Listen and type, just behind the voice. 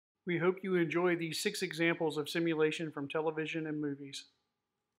We hope you enjoy these 6 examples of simulation from television and movies.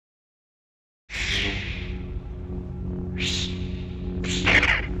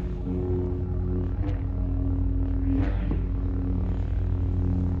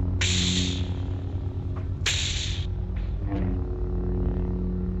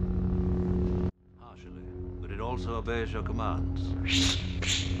 Partially, but it also obeys your commands.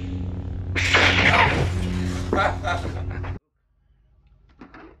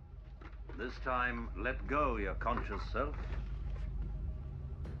 This time, let go your conscious self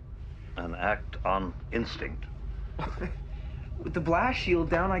and act on instinct. With the blast shield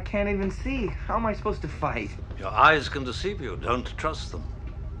down, I can't even see. How am I supposed to fight? Your eyes can deceive you. Don't trust them.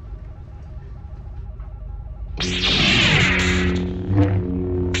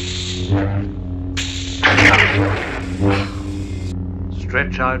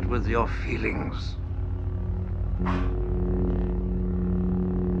 Stretch out with your feelings.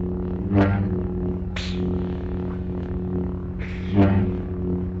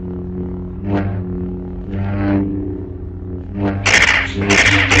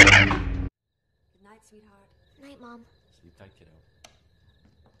 Good night, sweetheart. Night, Mom. Sleep tight, kiddo.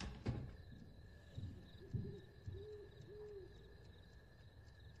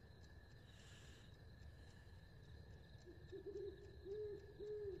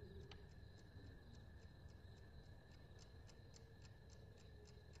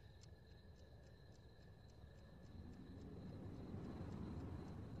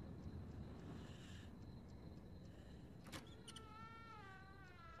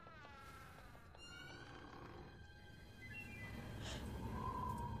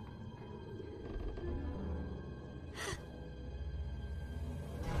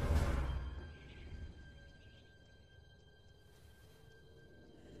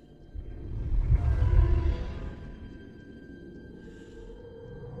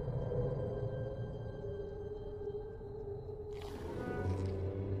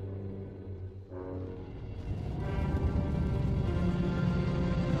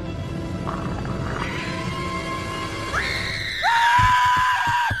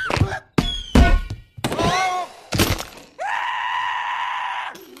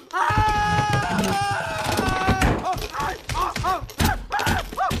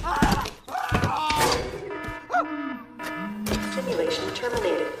 Simulation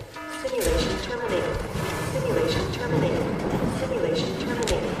terminated. Simulation terminated. Simulation terminated. Simulation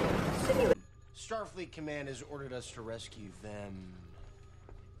terminated. Simulation. Starfleet Command has ordered us to rescue them.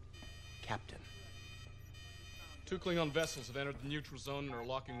 Captain. 2 Klingon vessels have entered the neutral zone and are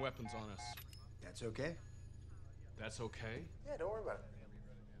locking weapons on us. That's okay? That's okay? Yeah, don't worry about it.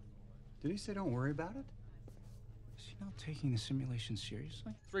 Did he say don't worry about it? Is he not taking the simulation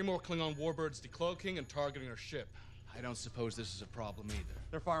seriously? 3 more Klingon warbirds decloaking and targeting our ship. I don't suppose this is a problem either.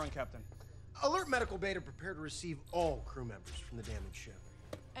 They're firing, Captain. Alert medical beta, prepare to receive all crew members from the damaged ship.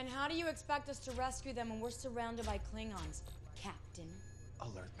 And how do you expect us to rescue them when we're surrounded by Klingons, Captain?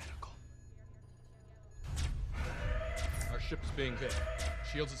 Alert medical. Our ship is being hit.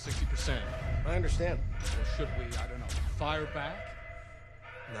 Shields at 60%. I understand. So should we, I don't know, fire back?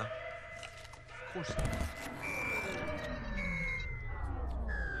 No. Of course not.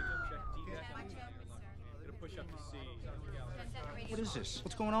 What is this?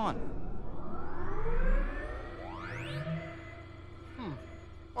 What's going on?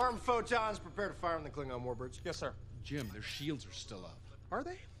 Armed photons, prepare to fire on the Klingon warbirds. Yes, sir. Jim, their shields are still up. Are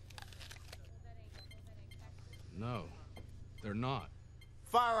they? No, they're not.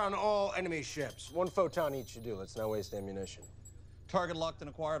 Fire on all enemy ships. 1 photon each should do. Let's not waste ammunition. Target locked and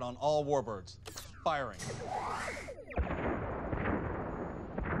acquired on all warbirds. Firing.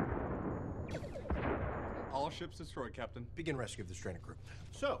 All ships destroyed, Captain. Begin rescue of the stranded crew.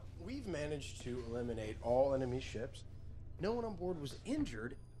 So, we've managed to eliminate all enemy ships. No one on board was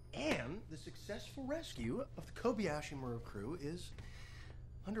injured, and the successful rescue of the Kobayashi Maru crew is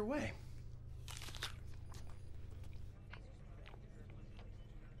underway.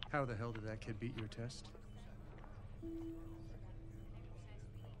 How the hell did that kid beat your test?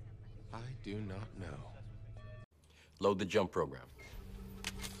 I do not know. Load the jump program.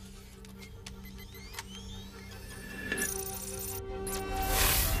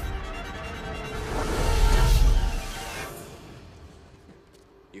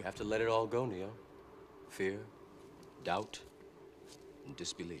 You have to let it all go, Neo. Fear, doubt, and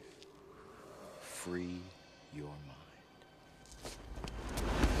disbelief. Free your mind.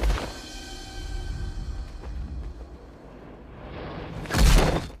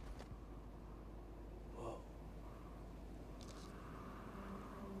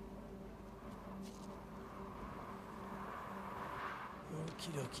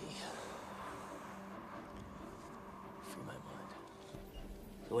 Okie dokie. Free my mind.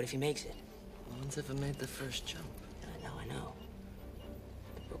 But what if he makes it? No one's ever made the first jump. I know.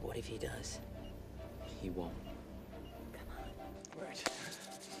 But what if he does? He won't. Come on. Right.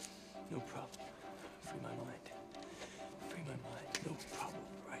 No problem. Free my mind. Free my mind. No problem.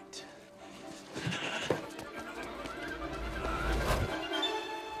 Right.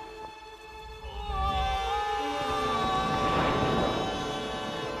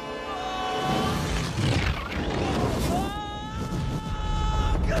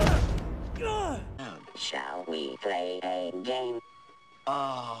 Shall we play a game?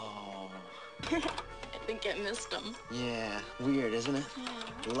 Oh. I think I missed him. Yeah. Weird, isn't it?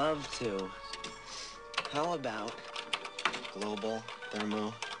 Yeah. Love to. How about global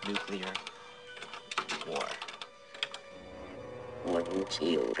thermonuclear war? Wouldn't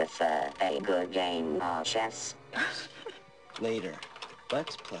you prefer a good game of chess? Later.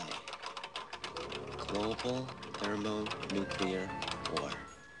 Let's play global thermonuclear war.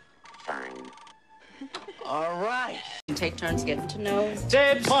 Fine. All right. Take turns getting to know.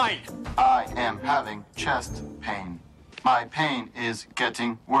 Dead Mike! I am having chest pain. My pain is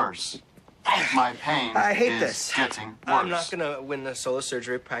getting worse. My pain I hate is this. getting worse. I'm not gonna win the solo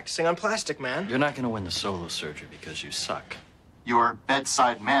surgery practicing on plastic, man. You're not going to win the solo surgery because you suck. Your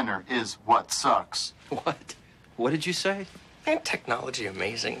bedside manner is what sucks. What? What did you say? Ain't technology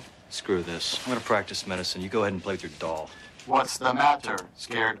amazing? Screw this. I'm going to practice medicine. You go ahead and play with your doll. What's the matter?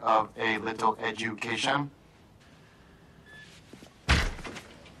 Scared of a little education?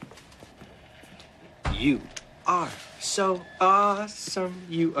 You are so awesome.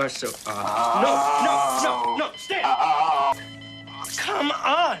 You are so awesome. No, stand! Come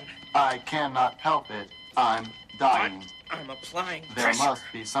on! I cannot help it. I'm dying. I'm applying There pressure. must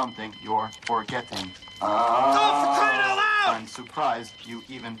be something you're forgetting. Oh, for crying out loud! I'm surprised you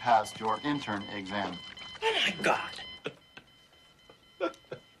even passed your intern exam. Oh my God.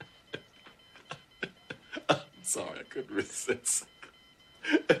 Sorry, I couldn't resist.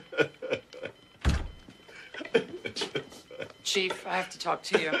 Chief, I have to talk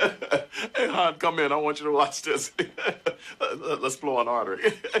to you. Hey, hon, come in. I want you to watch this. Let's blow an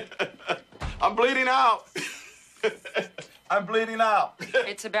artery. I'm bleeding out. I'm bleeding out.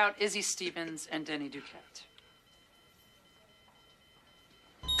 It's about Izzy Stevens and Denny Duquette.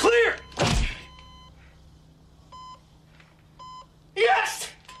 Clear! Yes!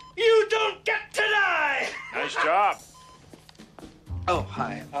 You don't get to die! Nice job. Oh,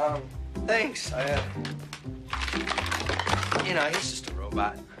 hi. Thanks. He's just a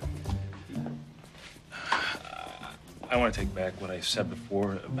robot. I want to take back what I said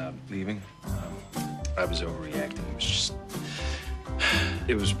before about leaving. I was overreacting.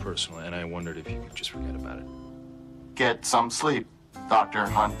 It was personal, and I wondered if you could just forget about it. Get some sleep, Dr.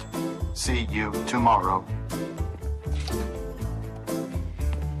 Hunt. See you tomorrow.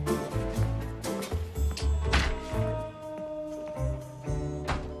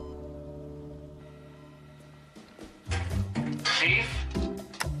 Chief?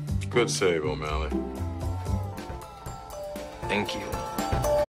 Good save, O'Malley. Thank you.